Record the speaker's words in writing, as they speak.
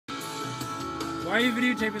Why are you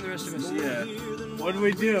videotaping the rest of us? Yeah. What do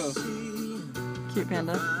we do? Cute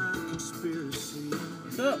panda.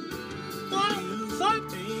 What's up? What's up?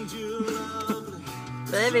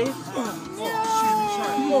 Baby.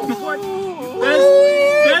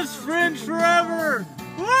 Best friends forever!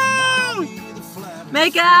 Woo!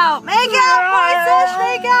 Make out! Make out! Boy,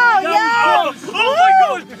 make out! Yeah! Oh my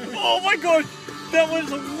god! Oh my god! That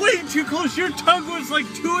was way too close. Your tongue was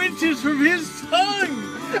like 2 inches from his tongue!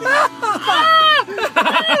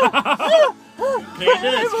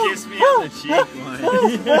 Candace, kiss me on the cheek,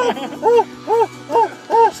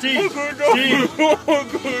 Steve!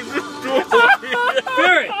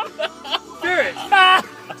 Ferret!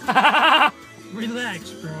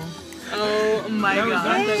 Relax, bro. Oh my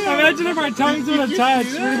god. Imagine if our tongues would have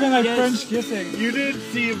touched. It would have been like French kissing. You didn't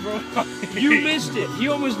see him, bro. You missed it. He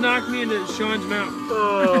almost knocked me into Sean's mouth.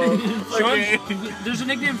 Oh, okay. There's a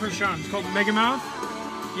nickname for Sean. It's called Mega Mouth.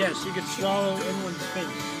 Yes, he could swallow anyone's face.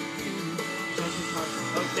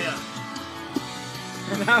 Okay.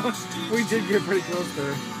 And now we did get pretty close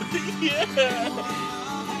there. Yeah. I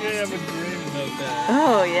have a dream about that.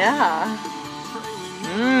 Oh yeah.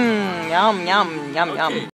 Mmm, yum, yum, yum, yum.